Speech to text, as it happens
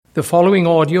The following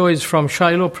audio is from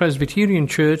Shiloh Presbyterian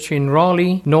Church in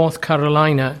Raleigh, North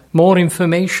Carolina. More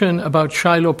information about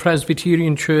Shiloh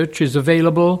Presbyterian Church is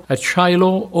available at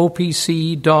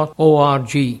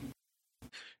shilohopc.org.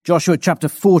 Joshua chapter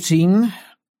 14,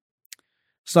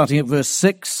 starting at verse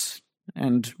 6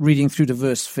 and reading through to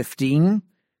verse 15.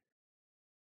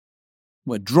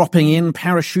 We're dropping in,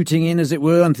 parachuting in, as it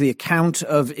were, onto the account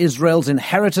of Israel's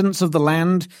inheritance of the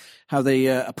land, how they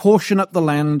apportion up the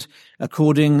land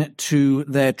according to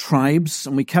their tribes.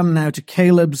 And we come now to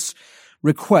Caleb's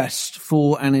request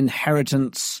for an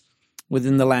inheritance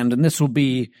within the land. And this will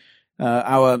be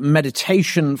our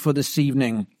meditation for this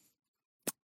evening.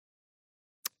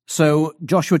 So,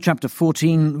 Joshua chapter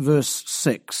 14, verse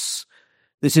 6.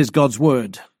 This is God's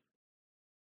word.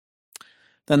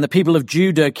 Then the people of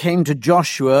Judah came to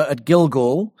Joshua at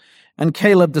Gilgal, and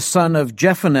Caleb the son of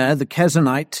Jephunneh the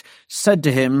Kenizzite said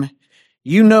to him,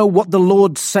 "You know what the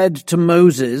Lord said to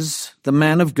Moses, the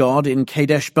man of God, in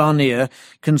Kadesh Barnea,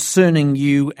 concerning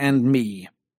you and me.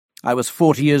 I was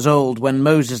 40 years old when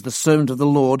Moses, the servant of the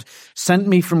Lord, sent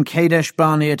me from Kadesh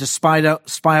Barnea to spy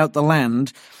out the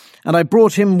land, and I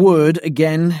brought him word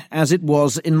again as it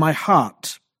was in my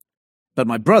heart. But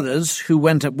my brothers, who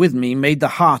went up with me, made the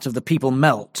heart of the people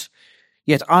melt.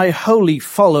 Yet I wholly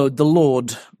followed the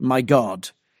Lord my God.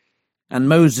 And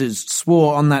Moses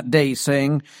swore on that day,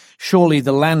 saying, Surely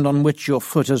the land on which your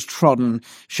foot has trodden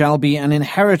shall be an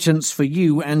inheritance for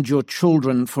you and your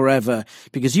children forever,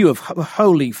 because you have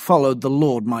wholly followed the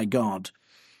Lord my God.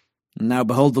 And now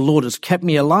behold, the Lord has kept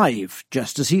me alive,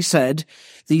 just as he said,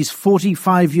 these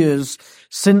 45 years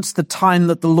since the time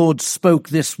that the Lord spoke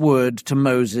this word to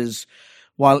Moses,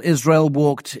 while Israel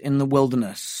walked in the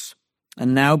wilderness.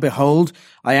 And now, behold,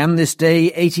 I am this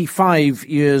day 85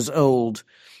 years old.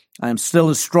 I am still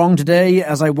as strong today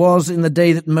as I was in the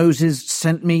day that Moses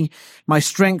sent me. My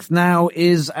strength now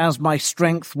is as my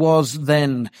strength was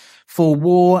then, for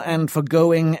war and for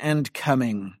going and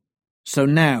coming. So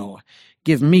now,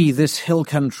 give me this hill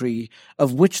country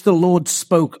of which the Lord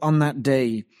spoke on that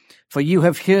day. For you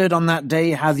have heard on that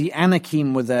day how the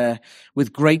Anakim were there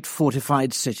with great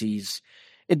fortified cities.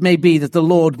 It may be that the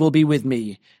Lord will be with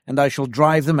me, and I shall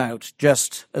drive them out,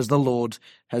 just as the Lord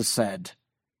has said."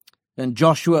 Then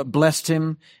Joshua blessed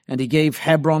him, and he gave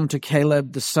Hebron to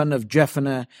Caleb the son of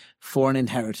Jephunneh for an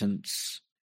inheritance.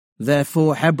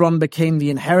 Therefore Hebron became the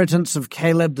inheritance of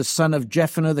Caleb the son of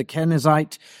Jephunneh the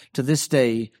Kenizzite to this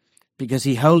day, because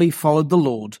he wholly followed the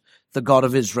Lord, the God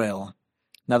of Israel.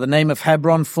 Now the name of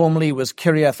Hebron formerly was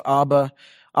Kiriath Arba.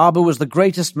 Arba was the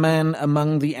greatest man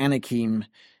among the Anakim,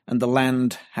 and the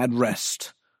land had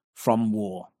rest from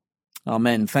war.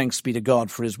 Amen. Thanks be to God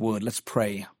for his word. Let's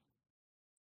pray.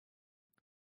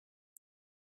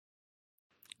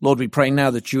 Lord, we pray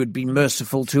now that you would be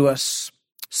merciful to us,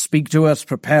 speak to us,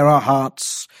 prepare our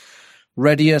hearts,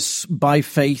 ready us by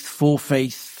faith,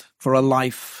 for a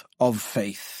life of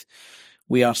faith.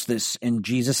 We ask this in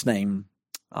Jesus' name.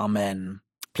 Amen.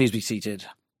 Please be seated.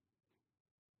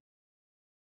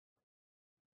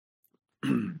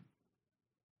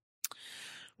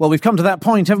 Well, we've come to that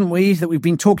point, haven't we, that we've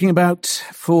been talking about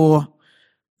for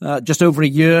just over a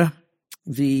year,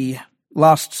 the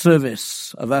last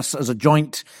service of us as a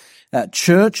joint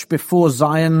church before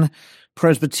Zion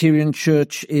Presbyterian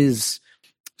Church is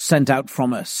sent out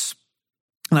from us.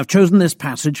 And I've chosen this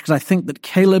passage because I think that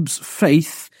Caleb's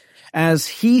faith, as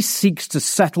he seeks to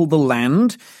settle the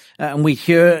land, and we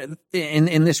hear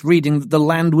in this reading that the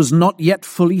land was not yet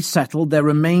fully settled. There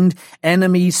remained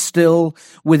enemies still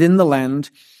within the land.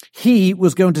 He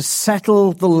was going to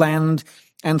settle the land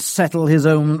and settle his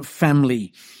own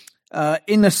family.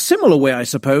 In a similar way, I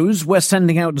suppose, we're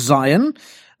sending out Zion,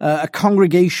 a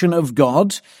congregation of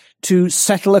God, to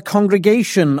settle a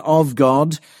congregation of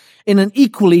God in an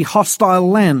equally hostile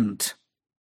land.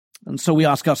 And so we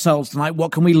ask ourselves tonight,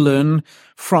 what can we learn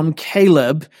from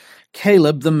Caleb,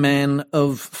 the man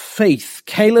of faith?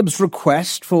 Caleb's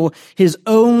request for his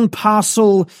own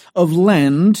parcel of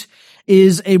land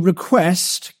is a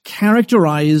request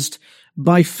characterized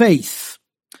by faith.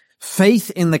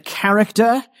 Faith in the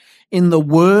character, in the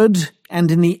word,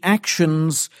 and in the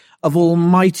actions of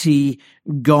Almighty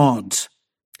God.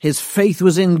 His faith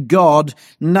was in God,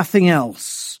 nothing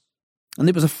else. And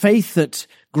it was a faith that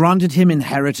granted him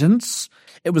inheritance.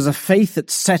 It was a faith that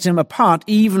set him apart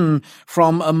even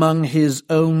from among his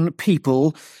own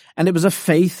people. And it was a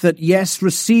faith that, yes,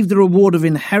 received the reward of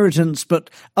inheritance, but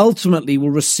ultimately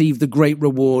will receive the great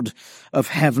reward of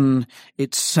heaven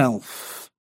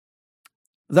itself.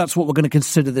 That's what we're going to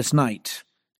consider this night.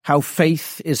 how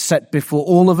faith is set before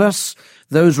all of us,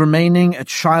 those remaining at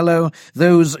Shiloh,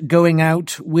 those going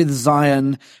out with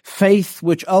Zion, faith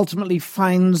which ultimately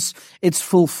finds its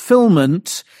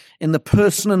fulfillment in the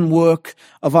person and work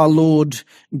of our Lord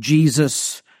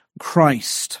Jesus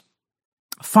Christ.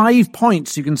 5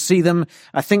 points, you can see them,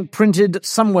 I think, printed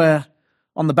somewhere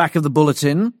on the back of the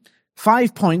bulletin.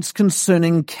 5 points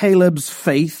concerning Caleb's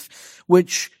faith,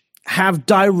 which have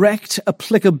direct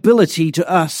applicability to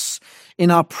us in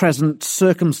our present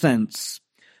circumstance.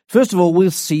 First of all,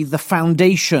 we'll see the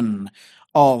foundation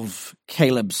of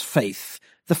Caleb's faith,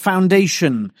 the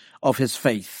foundation of his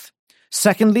faith.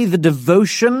 Secondly, the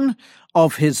devotion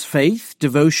of his faith,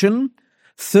 devotion.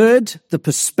 Third, the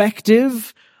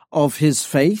perspective of his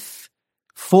faith.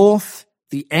 Fourth,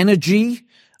 the energy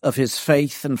of his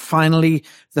faith. And finally,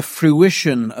 the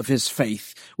fruition of his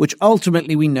faith, which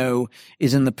ultimately we know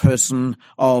is in the person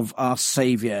of our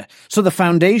Savior. So the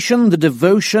foundation, the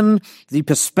devotion, the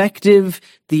perspective,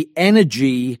 the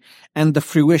energy, and the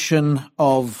fruition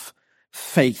of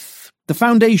faith. The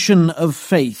foundation of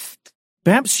faith.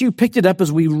 Perhaps you picked it up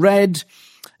as we read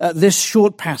this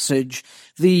short passage,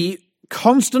 the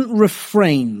constant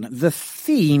refrain, the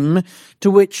theme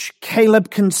to which Caleb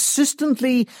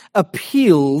consistently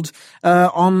appealed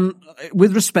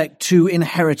with respect to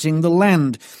inheriting the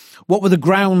land. What were the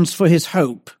grounds for his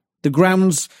hope, the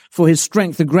grounds for his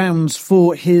strength, the grounds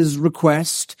for his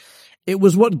request? It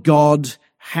was what God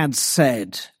had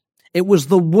said. It was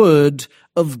the word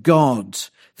of God.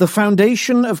 The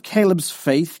foundation of Caleb's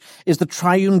faith is the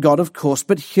triune God, of course,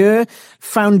 but here,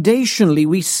 foundationally,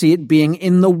 we see it being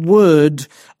in the word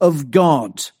of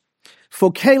God.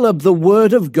 For Caleb, the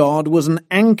word of God was an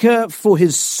anchor for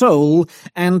his soul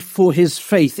and for his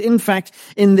faith. In fact,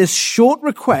 in this short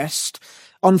request,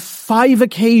 on 5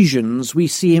 occasions, we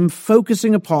see him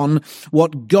focusing upon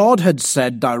what God had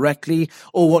said directly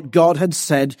or what God had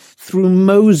said through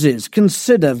Moses.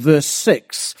 Consider verse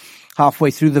 6.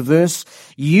 Halfway through the verse,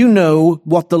 you know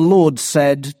what the Lord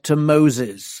said to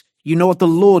Moses. You know what the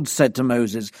Lord said to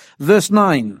Moses. Verse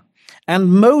 9,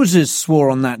 and Moses swore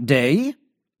on that day.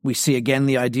 We see again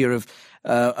the idea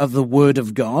of the word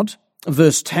of God.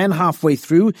 Verse 10, halfway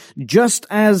through, just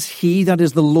as he, that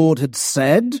is the Lord, had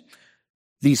said,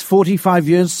 these 45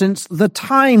 years since the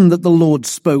time that the Lord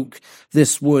spoke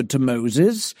this word to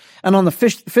Moses. And on the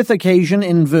fifth occasion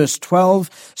in verse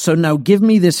 12, so now give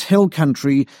me this hill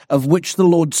country of which the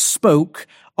Lord spoke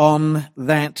on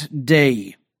that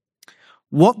day.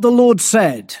 What the Lord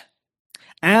said,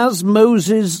 as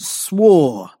Moses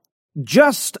swore,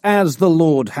 just as the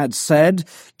Lord had said,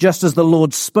 just as the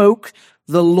Lord spoke,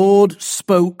 the Lord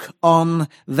spoke on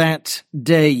that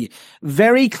day.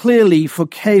 Very clearly for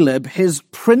Caleb, his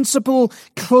principal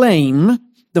claim,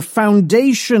 the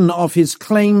foundation of his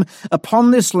claim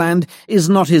upon this land is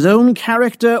not his own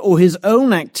character or his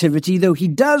own activity, though he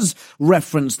does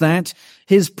reference that.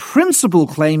 His principal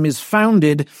claim is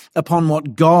founded upon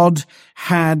what God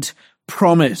had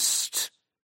promised.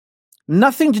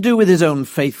 Nothing to do with his own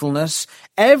faithfulness,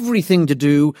 everything to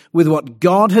do with what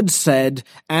God had said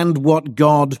and what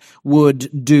God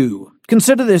would do.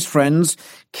 Consider this, friends.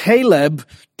 Caleb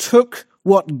took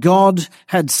what God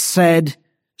had said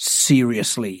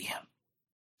seriously.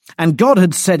 And God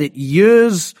had said it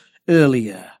years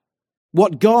earlier.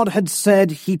 What God had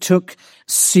said, he took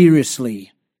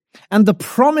seriously. And the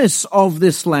promise of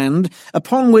this land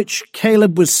upon which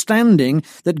Caleb was standing,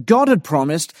 that God had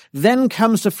promised, then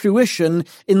comes to fruition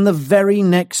in the very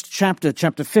next chapter,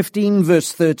 chapter 15,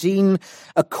 verse 13.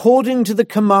 According to the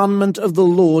commandment of the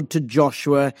Lord to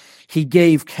Joshua, he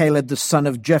gave Caleb the son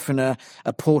of Jephunneh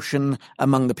a portion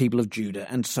among the people of Judah,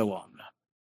 and so on.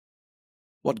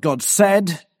 What God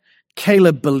said,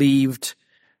 Caleb believed,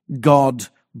 God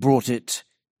brought it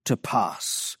to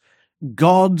pass.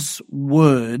 God's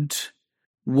word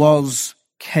was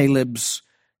Caleb's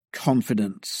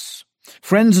confidence.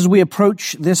 Friends, as we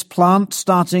approach this plant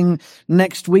starting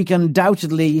next week,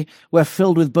 undoubtedly we're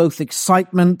filled with both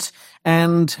excitement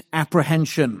and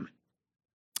apprehension.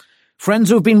 Friends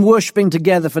who have been worshiping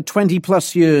together for 20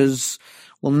 plus years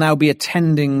will now be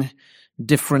attending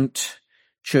different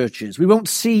churches. We won't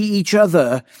see each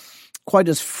other quite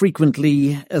as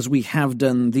frequently as we have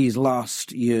done these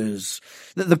last years.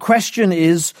 The question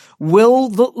is, will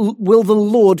the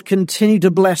Lord continue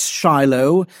to bless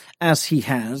Shiloh as he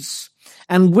has?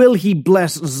 And will he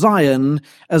bless Zion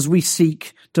as we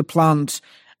seek to plant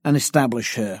and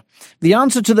establish her? The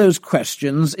answer to those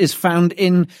questions is found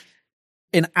in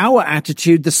our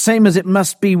attitude, the same as it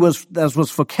must be as was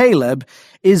for Caleb,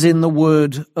 is in the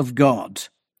word of God.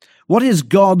 What is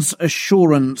God's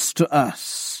assurance to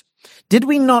us? Did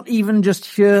we not even just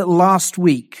hear last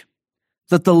week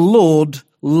that the Lord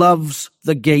loves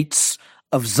the gates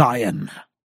of Zion?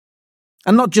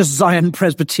 And not just Zion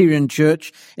Presbyterian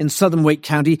Church in Southern Wake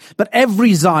County, but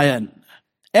every Zion,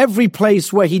 every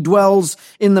place where he dwells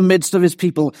in the midst of his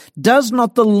people. Does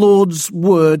not the Lord's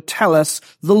word tell us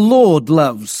the Lord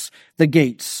loves the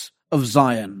gates of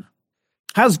Zion?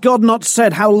 Has God not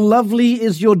said, how lovely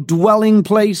is your dwelling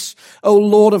place, O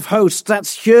Lord of hosts?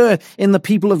 That's here in the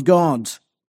people of God.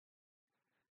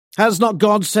 Has not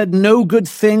God said, no good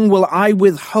thing will I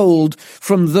withhold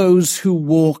from those who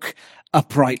walk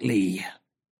uprightly?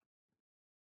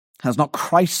 Has not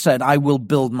Christ said, I will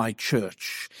build my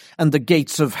church, and the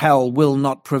gates of hell will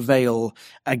not prevail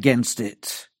against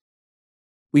it?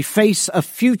 We face a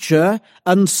future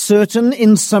uncertain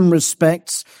in some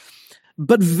respects,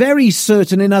 but very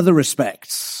certain in other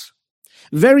respects.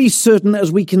 Very certain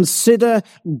as we consider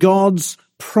God's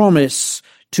promise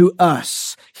to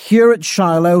us here at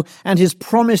Shiloh and his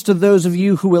promise to those of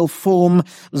you who will form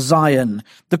Zion.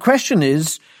 The question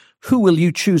is, who will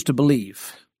you choose to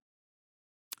believe?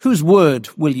 Whose word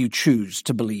will you choose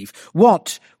to believe?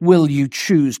 What will you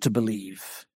choose to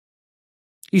believe?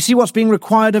 You see what's being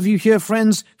required of you here,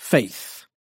 friends? Faith.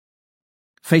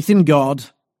 Faith in God.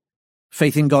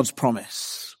 Faith in God's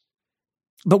promise.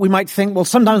 But we might think, well,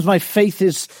 sometimes my faith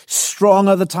is strong,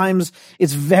 other times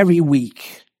it's very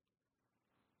weak.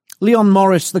 Leon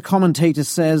Morris, the commentator,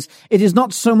 says, it is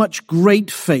not so much great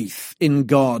faith in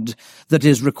God that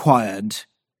is required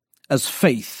as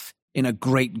faith in a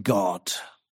great God.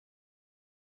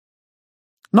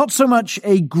 Not so much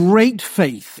a great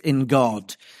faith in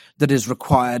God that is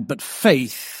required, but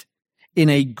faith in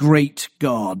a great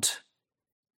God.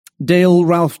 Dale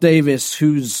Ralph Davis,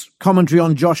 whose commentary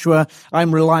on Joshua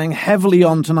I'm relying heavily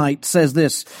on tonight, says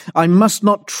this, I must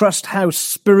not trust how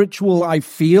spiritual I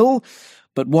feel,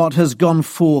 but what has gone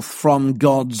forth from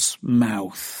God's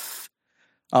mouth.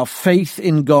 Our faith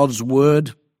in God's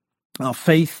word, our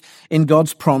faith in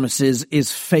God's promises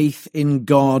is faith in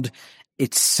God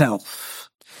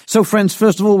itself. So friends,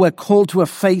 first of all, we're called to a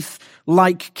faith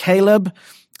like Caleb,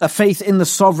 a faith in the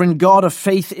sovereign God, a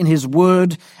faith in his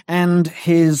word and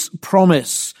his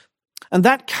promise. And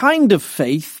that kind of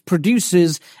faith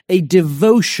produces a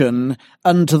devotion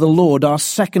unto the Lord, our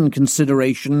second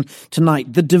consideration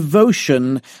tonight, the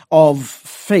devotion of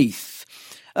faith.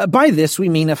 By this we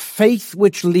mean a faith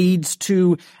which leads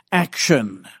to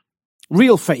action.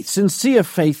 Real faith, sincere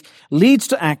faith leads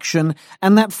to action,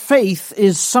 and that faith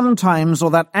is sometimes, or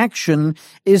that action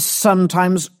is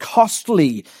sometimes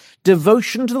costly.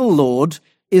 Devotion to the Lord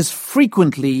is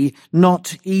frequently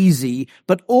not easy,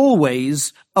 but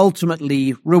always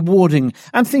ultimately rewarding.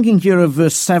 I'm thinking here of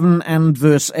verse 7 and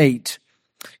verse 8.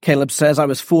 Caleb says, I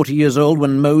was 40 years old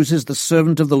when Moses, the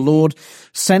servant of the Lord,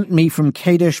 sent me from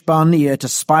Kadesh Barnea to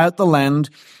spy out the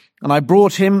land, and I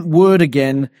brought him word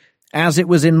again, as it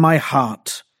was in my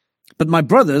heart. But my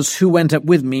brothers who went up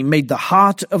with me made the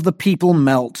heart of the people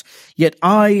melt, yet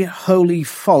I wholly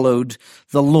followed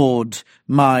the Lord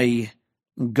my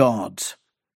God.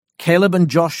 Caleb and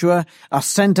Joshua are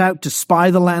sent out to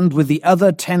spy the land with the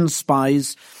other 10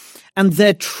 spies, and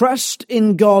their trust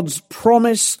in God's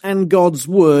promise and God's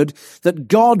word that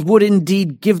God would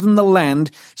indeed give them the land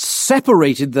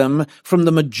separated them from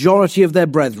the majority of their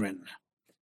brethren.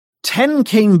 10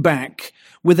 came back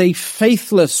with a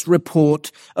faithless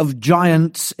report of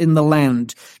giants in the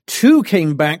land. 2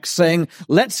 came back saying,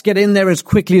 let's get in there as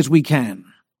quickly as we can.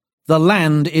 The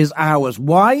land is ours.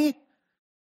 Why?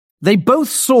 They both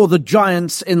saw the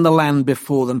giants in the land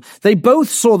before them. They both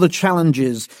saw the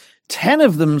challenges. 10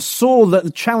 of them saw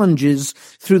the challenges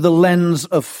through the lens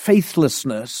of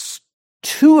faithlessness.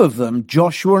 2 of them,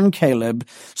 Joshua and Caleb,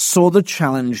 saw the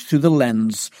challenge through the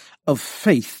lens of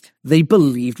faith. They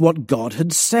believed what God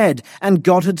had said, and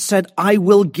God had said, I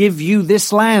will give you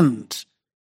this land.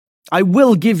 I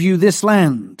will give you this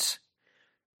land.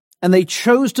 And they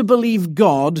chose to believe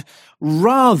God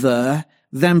rather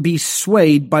than be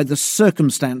swayed by the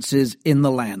circumstances in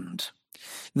the land.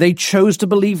 They chose to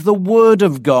believe the word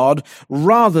of God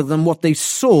rather than what they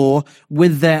saw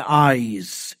with their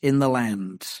eyes in the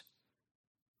land.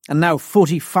 And now,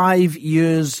 45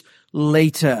 years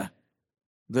later,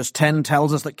 verse 10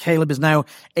 tells us that Caleb is now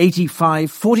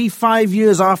 85, 45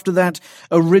 years after that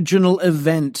original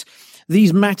event.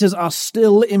 These matters are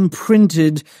still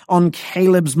imprinted on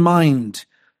Caleb's mind.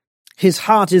 His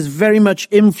heart is very much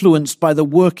influenced by the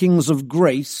workings of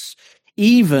grace,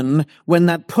 even when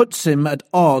that puts him at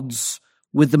odds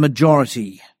with the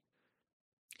majority.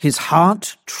 His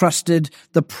heart trusted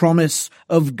the promise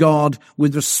of God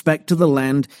with respect to the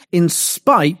land in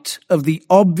spite of the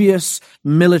obvious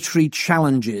military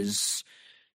challenges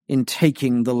in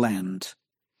taking the land,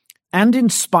 and in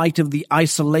spite of the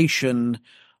isolation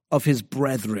of his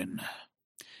brethren.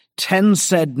 10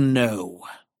 said no.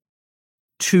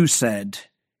 2 said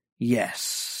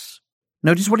yes.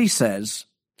 Notice what he says.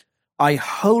 I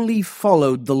wholly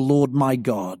followed the Lord my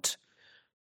God.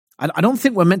 I don't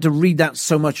think we're meant to read that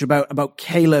so much about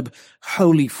Caleb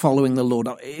wholly following the Lord.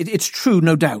 It's true,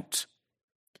 no doubt.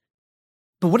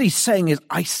 But what he's saying is,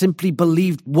 I simply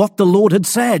believed what the Lord had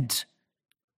said.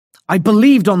 I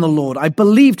believed on the Lord. I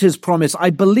believed his promise. I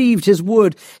believed his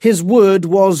word. His word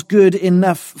was good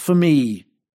enough for me.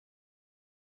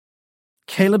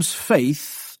 Caleb's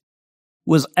faith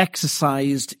was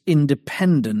exercised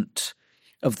independent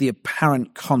of the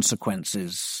apparent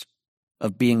consequences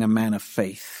of being a man of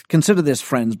faith. Consider this,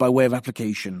 friends, by way of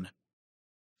application.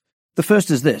 The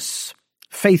first is this: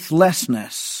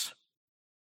 faithlessness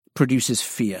produces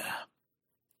fear.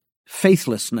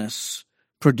 Faithlessness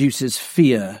produces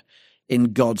fear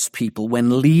in God's people.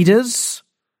 When leaders,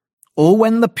 or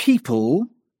when the people,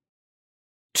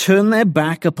 turn their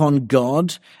back upon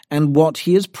God and what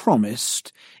he has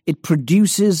promised, it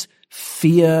produces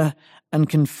fear and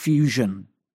confusion.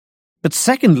 But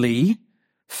secondly,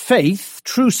 faith,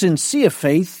 true sincere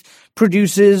faith,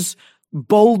 produces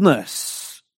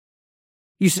boldness.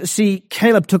 You see,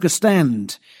 Caleb took a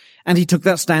stand, and he took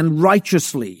that stand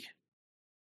righteously.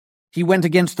 He went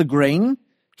against the grain.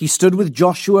 He stood with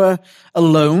Joshua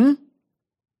alone.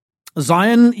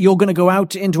 Zion, you're going to go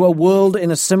out into a world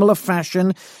in a similar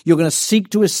fashion. You're going to seek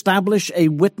to establish a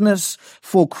witness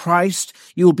for Christ.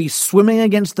 You'll be swimming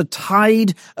against the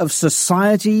tide of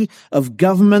society, of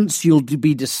governments. You'll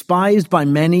be despised by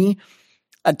many.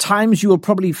 At times you will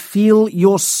probably feel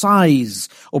your size,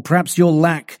 or perhaps your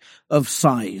lack of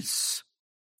size.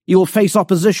 You will face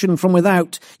opposition from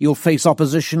without. You'll face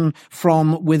opposition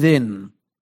from within.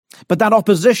 But that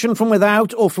opposition from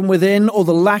without or from within, or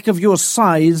the lack of your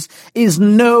size, is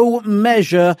no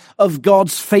measure of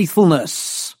God's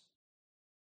faithfulness.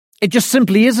 It just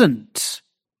simply isn't.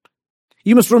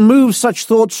 You must remove such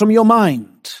thoughts from your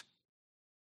mind.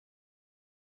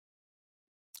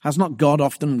 Has not God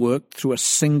often worked through a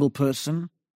single person?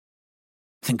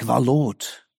 Think of our Lord,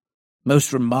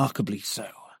 most remarkably so.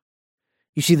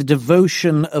 You see, the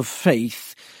devotion of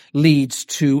faith leads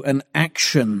to an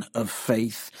action of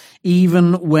faith,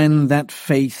 even when that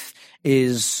faith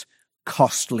is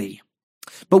costly.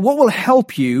 But what will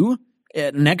help you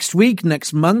next week,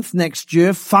 next month, next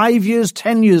year, 5 years,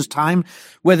 10 years' time,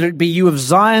 whether it be you of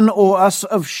Zion or us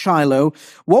of Shiloh,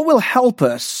 what will help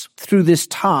us through this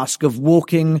task of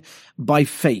walking by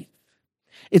faith?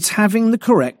 It's having the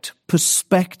correct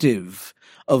perspective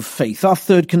of faith. Our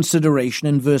third consideration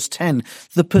in verse 10,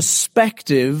 the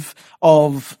perspective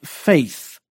of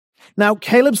faith. Now,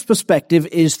 Caleb's perspective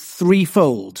is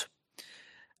threefold.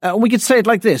 We could say it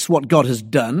like this: what God has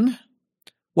done,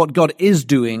 what God is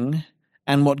doing,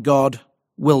 and what God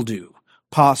will do.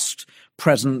 Past,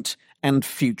 present, and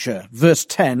future. Verse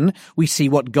 10, we see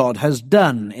what God has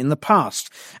done in the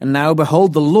past. And now,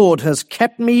 behold, the Lord has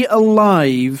kept me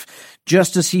alive,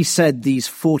 just as he said these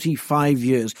 45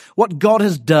 years. What God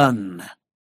has done.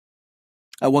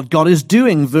 What God is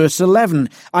doing, verse 11.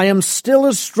 I am still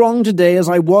as strong today as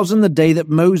I was in the day that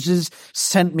Moses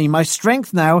sent me. My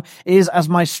strength now is as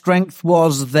my strength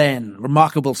was then.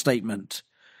 Remarkable statement.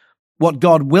 What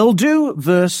God will do,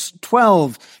 verse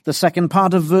 12, the second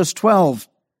part of verse 12.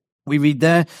 We read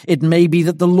there, it may be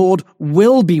that the Lord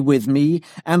will be with me,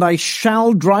 and I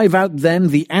shall drive out them,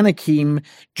 the Anakim,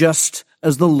 just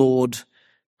as the Lord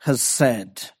has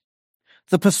said.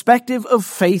 The perspective of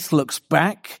faith looks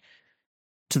back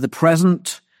to the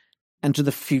present and to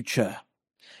the future.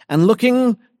 And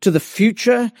looking to the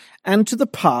future and to the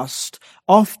past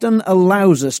often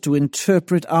allows us to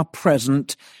interpret our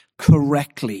present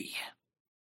correctly.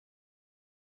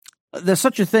 There's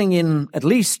such a thing in at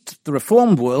least the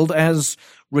Reformed world as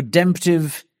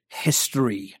redemptive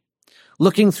history.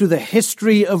 Looking through the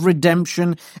history of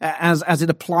redemption as it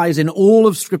applies in all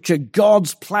of Scripture,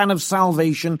 God's plan of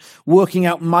salvation working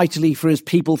out mightily for his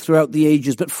people throughout the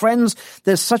ages. But friends,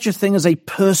 there's such a thing as a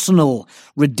personal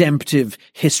redemptive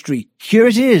history. Here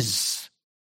it is.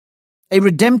 A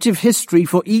redemptive history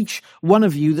for each one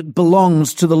of you that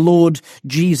belongs to the Lord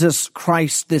Jesus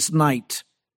Christ this night.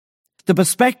 The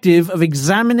perspective of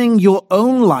examining your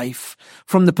own life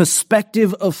from the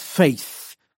perspective of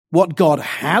faith. What God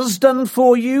has done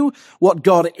for you, what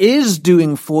God is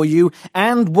doing for you,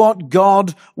 and what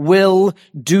God will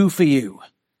do for you.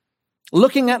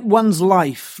 Looking at one's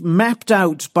life mapped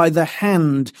out by the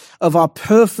hand of our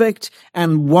perfect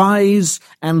and wise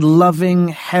and loving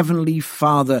Heavenly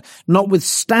Father,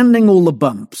 notwithstanding all the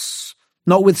bumps,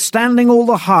 notwithstanding all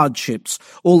the hardships,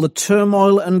 all the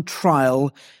turmoil and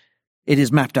trial, it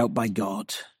is mapped out by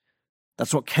God.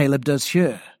 That's what Caleb does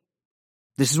here.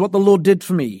 This is what the Lord did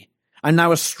for me. I'm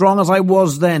now as strong as I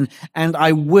was then, and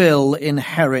I will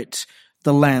inherit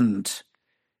the land.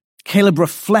 Caleb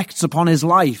reflects upon his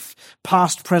life,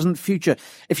 past, present, future.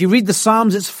 If you read the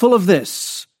Psalms, it's full of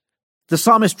this. The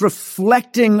psalmist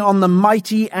reflecting on the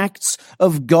mighty acts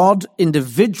of God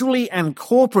individually and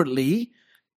corporately,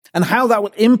 and how that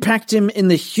will impact him in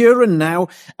the here and now,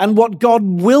 and what God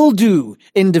will do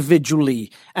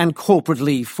individually and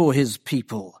corporately for his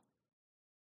people.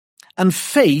 And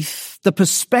faith, the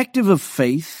perspective of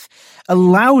faith,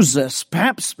 allows us,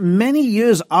 perhaps many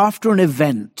years after an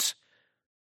event,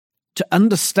 to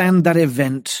understand that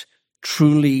event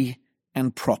truly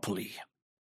and properly.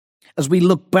 As we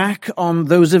look back on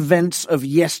those events of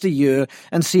yesteryear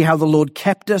and see how the Lord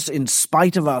kept us in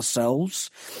spite of ourselves,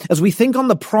 as we think on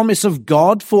the promise of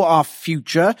God for our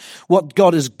future, what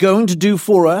God is going to do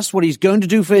for us, what he's going to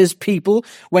do for his people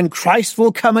when Christ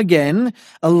will come again,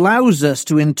 allows us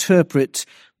to interpret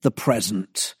the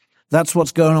present. That's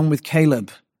what's going on with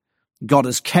Caleb. God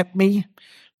has kept me.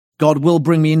 God will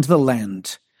bring me into the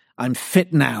land. I'm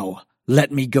fit now.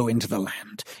 Let me go into the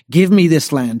land. Give me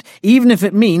this land. Even if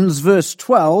it means, verse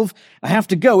 12, I have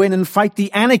to go in and fight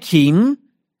the Anakim,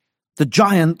 the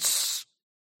giants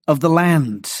of the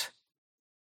land.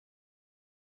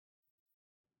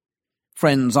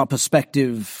 Friends, our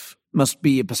perspective must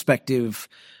be a perspective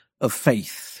of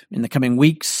faith in the coming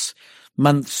weeks,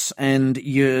 months, and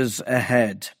years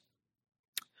ahead.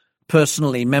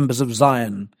 Personally, members of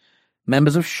Zion,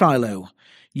 members of Shiloh,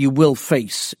 you will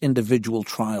face individual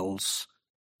trials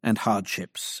and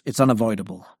hardships. It's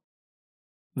unavoidable.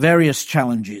 Various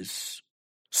challenges,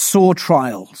 sore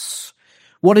trials.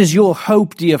 What is your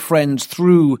hope, dear friends,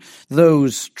 through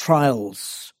those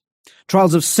trials?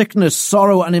 Trials of sickness,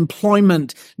 sorrow,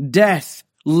 unemployment, death,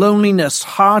 loneliness,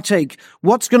 heartache.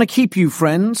 What's going to keep you,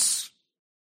 friends?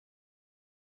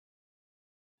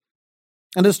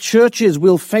 And as churches,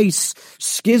 we'll face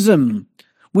schism.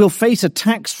 We'll face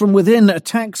attacks from within,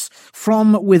 attacks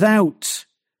from without,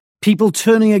 people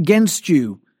turning against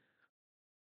you.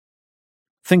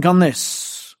 Think on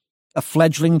this, a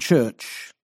fledgling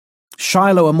church,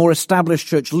 Shiloh, a more established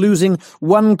church, losing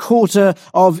 1/4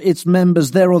 of its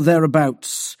members there or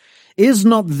thereabouts. Is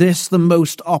not this the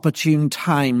most opportune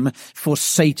time for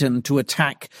Satan to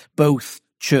attack both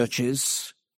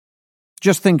churches?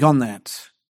 Just think on that.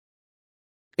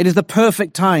 It is the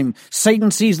perfect time. Satan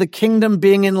sees the kingdom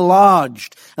being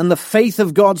enlarged and the faith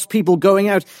of God's people going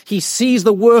out. He sees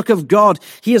the work of God.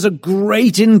 He has a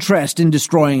great interest in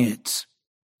destroying it.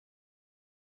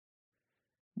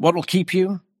 What will keep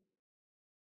you?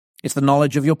 It's the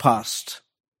knowledge of your past,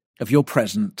 of your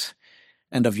present,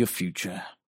 and of your future.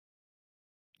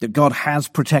 That God has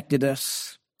protected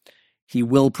us, he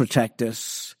will protect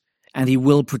us, and he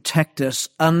will protect us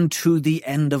unto the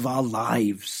end of our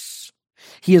lives.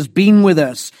 He has been with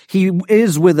us. He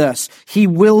is with us. He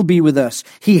will be with us.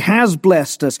 He has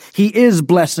blessed us. He is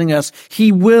blessing us.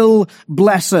 He will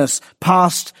bless us,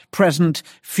 past, present,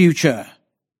 future.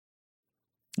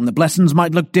 And the blessings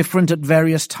might look different at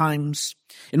various times.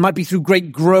 It might be through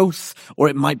great growth, or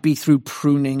it might be through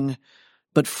pruning.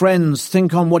 But friends,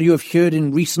 think on what you have heard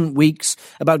in recent weeks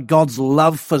about God's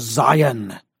love for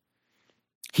Zion.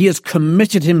 He has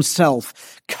committed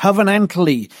himself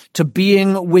covenantally to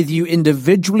being with you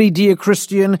individually, dear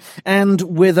Christian, and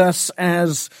with us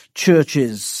as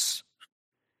churches.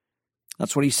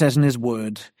 That's what he says in his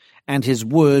word. And his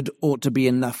word ought to be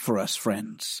enough for us,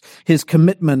 friends. His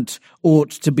commitment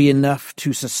ought to be enough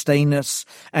to sustain us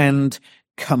and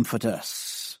comfort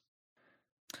us.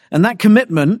 And that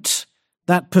commitment,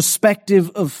 that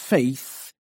perspective of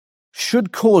faith,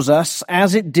 should cause us,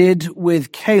 as it did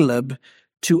with Caleb,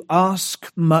 to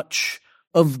ask much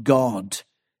of God.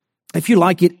 If you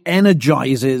like, it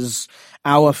energizes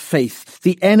our faith.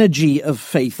 The energy of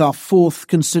faith, our fourth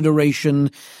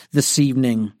consideration this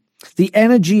evening. The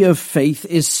energy of faith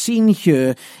is seen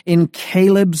here in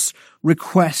Caleb's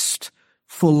request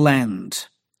for land.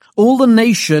 All the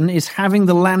nation is having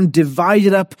the land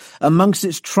divided up amongst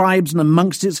its tribes and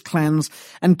amongst its clans,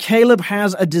 and Caleb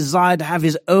has a desire to have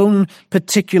his own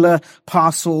particular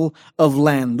parcel of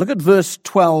land. Look at verse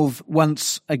 12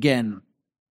 once again.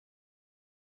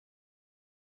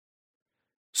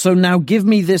 So now give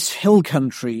me this hill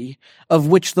country of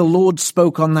which the Lord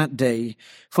spoke on that day.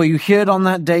 For you heard on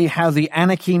that day how the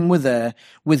Anakim were there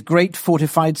with great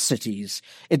fortified cities.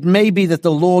 It may be that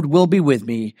the Lord will be with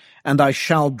me, and I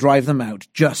shall drive them out,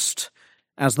 just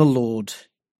as the Lord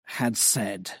had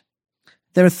said.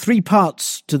 There are three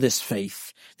parts to this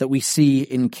faith that we see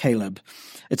in Caleb.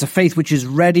 It's a faith which is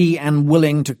ready and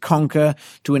willing to conquer,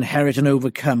 to inherit and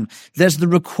overcome. There's the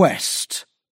request.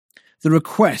 The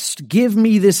request, give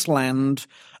me this land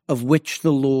of which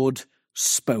the Lord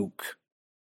spoke.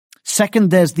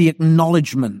 Second, there's the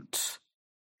acknowledgement.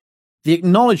 The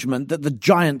acknowledgement that the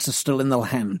giants are still in the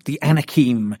land. The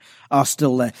Anakim are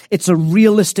still there. It's a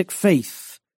realistic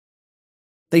faith.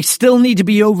 They still need to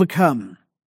be overcome.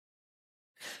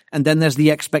 And then there's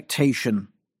the expectation.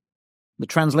 The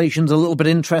translation's a little bit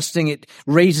interesting. It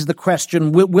raises the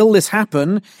question, will this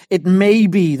happen? It may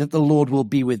be that the Lord will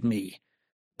be with me.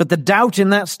 But the doubt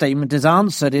in that statement is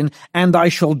answered in, and I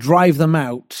shall drive them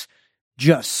out,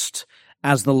 just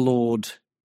as the Lord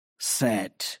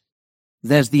said.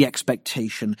 There's the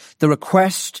expectation, the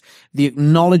request, the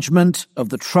acknowledgement of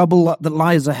the trouble that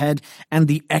lies ahead, and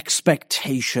the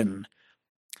expectation.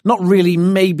 Not really,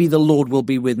 maybe the Lord will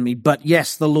be with me, but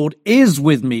yes, the Lord is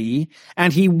with me,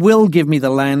 and he will give me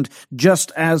the land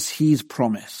just as he's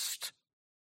promised.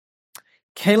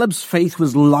 Caleb's faith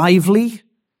was lively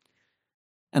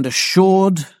and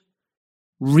assured,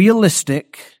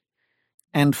 realistic,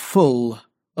 and full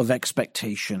of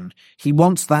expectation. He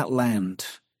wants that land,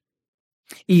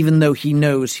 even though he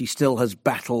knows he still has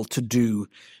battle to do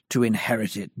to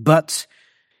inherit it. But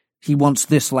he wants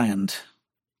this land,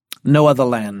 no other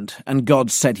land, and God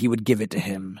said he would give it to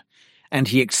him. And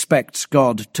he expects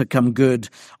God to come good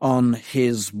on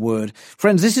his word.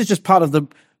 Friends, this is just part of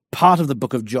the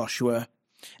book of Joshua.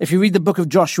 If you read the book of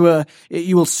Joshua,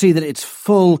 you will see that it's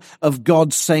full of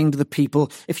God saying to the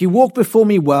people, if you walk before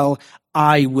me well,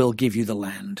 I will give you the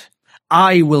land.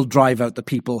 I will drive out the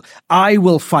people. I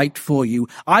will fight for you.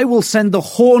 I will send the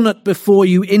hornet before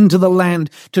you into the land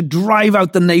to drive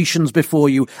out the nations before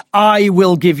you. I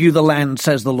will give you the land,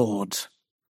 says the Lord.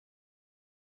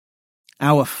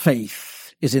 Our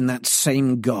faith is in that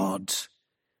same God.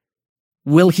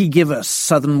 Will he give us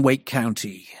southern Wake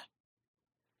County?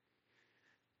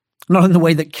 Not in the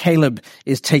way that Caleb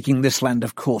is taking this land,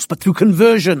 of course, but through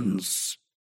conversions,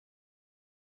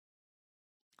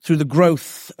 through the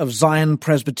growth of Zion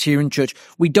Presbyterian Church.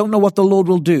 We don't know what the Lord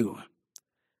will do,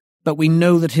 but we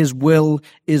know that his will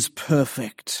is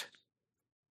perfect.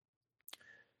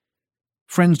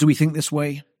 Friends, do we think this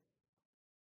way?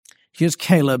 Here's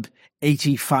Caleb,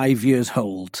 85 years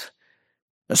old,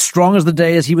 as strong as the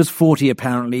day as he was 40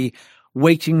 apparently,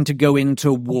 waiting to go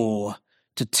into war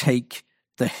to take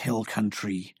the hill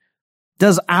country.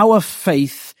 Does our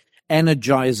faith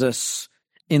energize us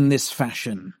in this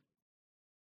fashion?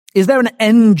 Is there an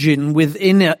engine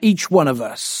within each one of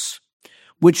us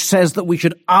which says that we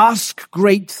should ask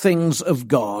great things of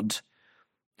God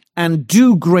and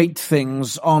do great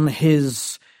things on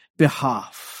his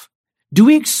behalf? Do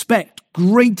we expect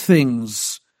great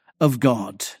things of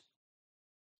God?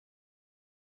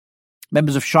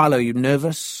 Members of Shiloh, are you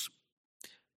nervous?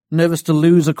 Nervous to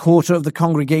lose a quarter of the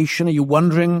congregation? Are you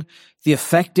wondering the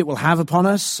effect it will have upon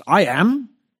us? I am.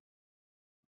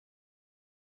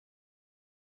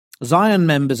 Zion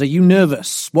members, are you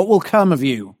nervous? What will come of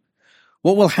you?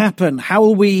 What will happen? How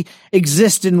will we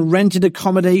exist in rented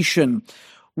accommodation?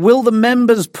 Will the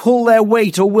members pull their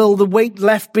weight, or will the weight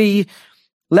left be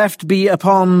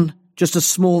upon just a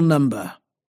small number?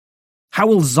 How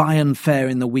will Zion fare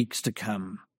in the weeks to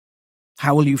come?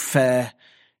 How will you fare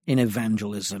in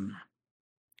evangelism?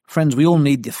 Friends, we all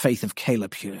need the faith of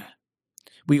Caleb here.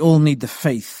 We all need the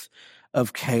faith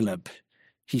of Caleb.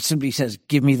 He simply says,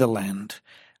 give me the land.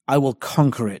 I will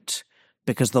conquer it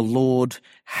because the Lord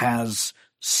has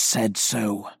said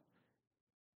so.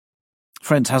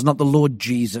 Friends, has not the Lord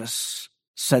Jesus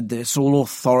said this? All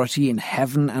authority in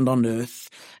heaven and on earth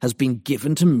has been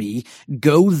given to me.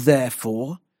 Go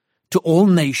therefore to all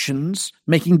nations,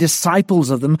 making disciples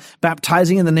of them,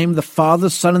 baptizing in the name of the Father,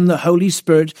 Son, and the Holy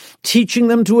Spirit, teaching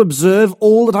them to observe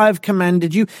all that I have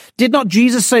commanded you. Did not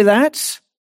Jesus say that?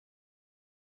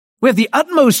 We have the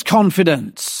utmost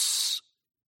confidence.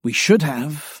 We should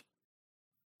have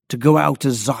to go out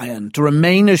as Zion, to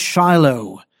remain as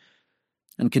Shiloh,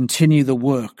 and continue the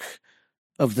work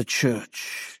of the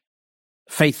church.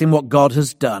 Faith in what God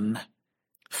has done,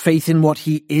 faith in what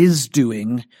he is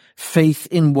doing, faith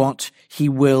in what he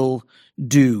will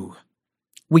do.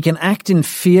 We can act in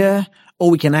fear or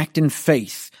we can act in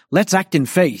faith. Let's act in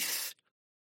faith.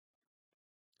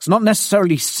 It's not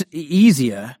necessarily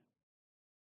easier,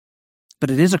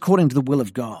 but it is according to the will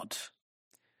of God.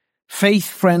 Faith,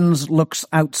 friends, looks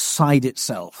outside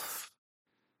itself.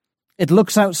 It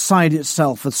looks outside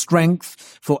itself for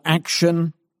strength, for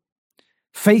action.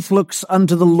 Faith looks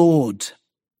unto the Lord.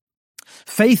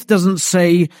 Faith doesn't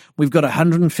say, we've got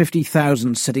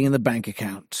 150,000 sitting in the bank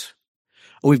account,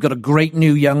 or we've got a great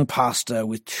new young pastor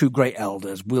with 2 great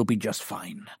elders. We'll be just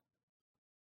fine.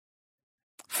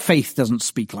 Faith doesn't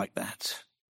speak like that.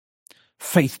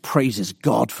 Faith praises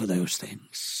God for those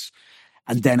things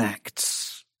and then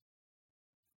acts.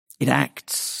 It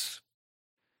acts.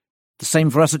 The same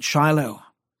for us at Shiloh.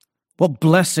 What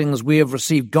blessings we have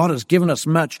received. God has given us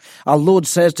much. Our Lord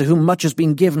says, to whom much has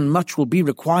been given, much will be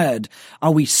required.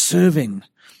 Are we serving?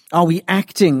 Are we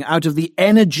acting out of the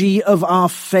energy of our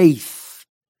faith?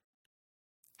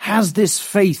 Has this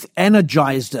faith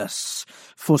energized us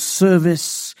for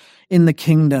service in the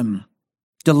kingdom,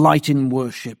 delight in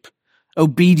worship,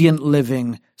 obedient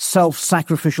living,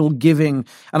 self-sacrificial giving?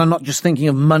 And I'm not just thinking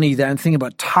of money there. I'm thinking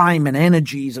about time and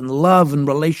energies and love and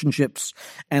relationships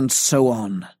and so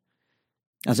on.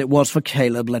 As it was for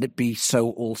Caleb, let it be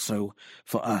so also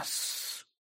for us.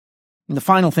 And the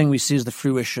final thing we see is the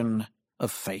fruition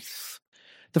of faith.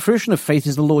 The fruition of faith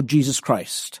is the Lord Jesus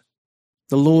Christ.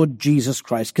 The Lord Jesus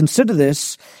Christ. Consider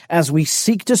this as we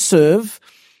seek to serve,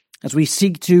 as we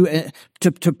seek to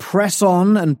press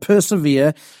on and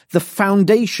persevere. The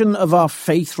foundation of our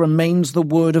faith remains the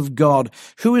Word of God.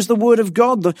 Who is the Word of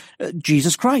God?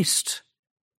 Jesus Christ.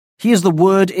 He is the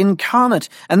Word incarnate.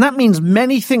 And that means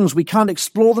many things. We can't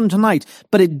explore them tonight.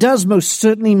 But it does most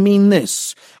certainly mean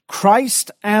this.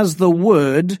 Christ as the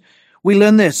Word, we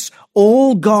learn this.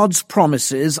 All God's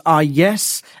promises are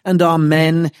yes and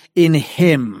amen in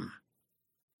Him.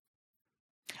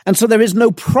 And so there is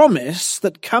no promise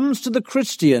that comes to the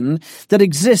Christian that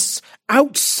exists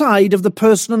outside of the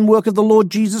person and work of the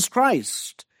Lord Jesus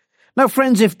Christ. Now,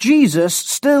 friends, if Jesus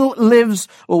still lives,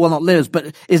 or well, not lives,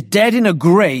 but is dead in a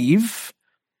grave,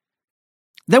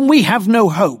 then we have no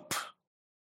hope.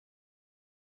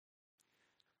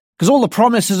 Because all the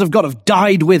promises of God have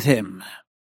died with him.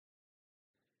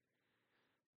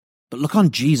 But look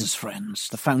on Jesus, friends,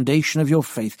 the foundation of your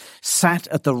faith, sat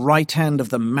at the right hand of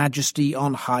the Majesty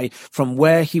on high, from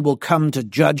where he will come to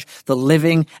judge the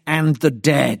living and the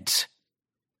dead.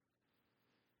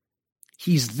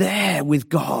 He's there with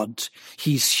God.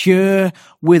 He's here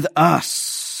with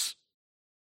us.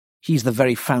 He's the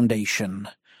very foundation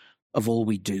of all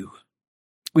we do.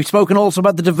 We've spoken also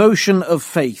about the devotion of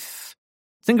faith.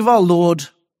 Think of our Lord,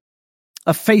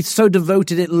 a faith so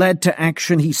devoted it led to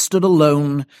action. He stood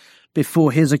alone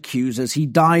before his accusers. He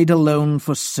died alone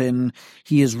for sin.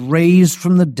 He is raised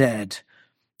from the dead.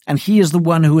 And he is the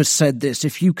one who has said this,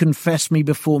 if you confess me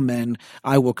before men,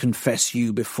 I will confess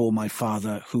you before my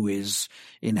Father who is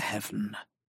in heaven.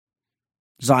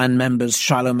 Zion members,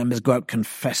 Shiloh members, go out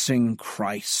confessing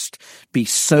Christ. Be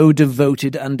so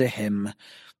devoted unto him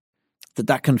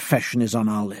that confession is on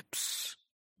our lips.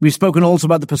 We've spoken also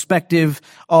about the perspective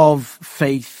of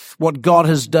faith, what God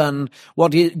has done,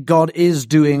 what God is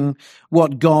doing,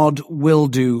 what God will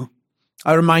do.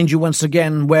 I remind you once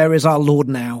again, where is our Lord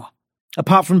now?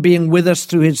 Apart from being with us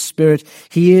through his Spirit,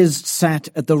 he is sat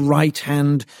at the right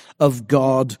hand of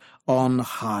God on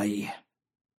high.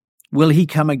 Will he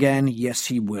come again? Yes,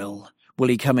 he will. Will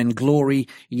he come in glory?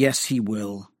 Yes, he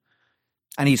will.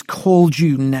 And he's called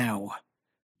you now.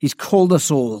 He's called us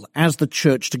all as the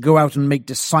church to go out and make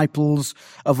disciples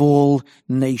of all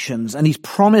nations. And he's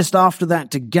promised after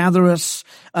that to gather us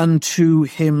unto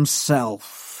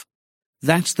himself.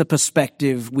 That's the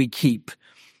perspective we keep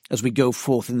as we go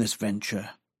forth in this venture.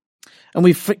 And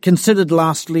we've considered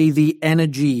lastly the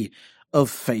energy of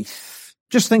faith.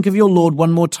 Just think of your Lord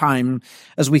one more time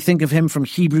as we think of him from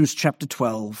Hebrews chapter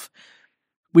 12.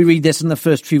 We read this in the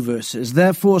first few verses.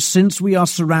 Therefore, since we are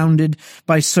surrounded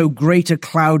by so great a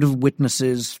cloud of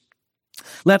witnesses,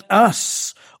 let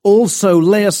us also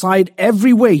lay aside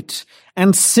every weight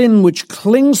and sin which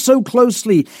clings so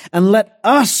closely, and let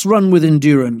us run with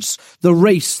endurance the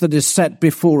race that is set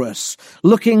before us,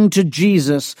 looking to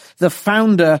Jesus, the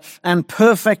founder and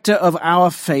perfecter of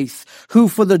our faith, who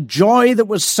for the joy that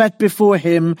was set before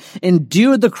him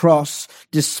endured the cross,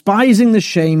 despising the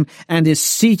shame, and is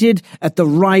seated at the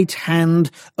right hand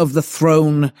of the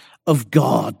throne of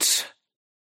God.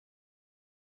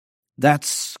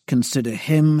 That's consider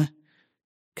him,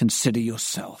 consider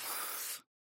yourself.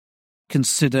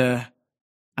 Consider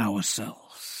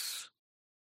ourselves.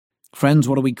 Friends,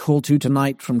 what are we called to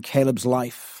tonight from Caleb's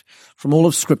life? From all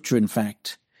of Scripture, in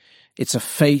fact. It's a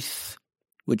faith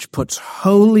which puts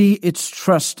wholly its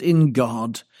trust in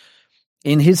God,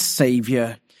 in his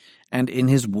Savior, and in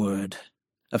his Word.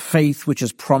 a faith which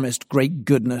has promised great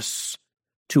goodness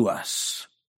to us.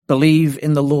 Believe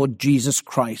in the Lord Jesus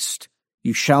Christ.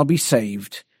 You shall be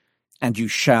saved, and you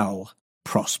shall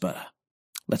prosper.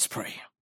 Let's pray.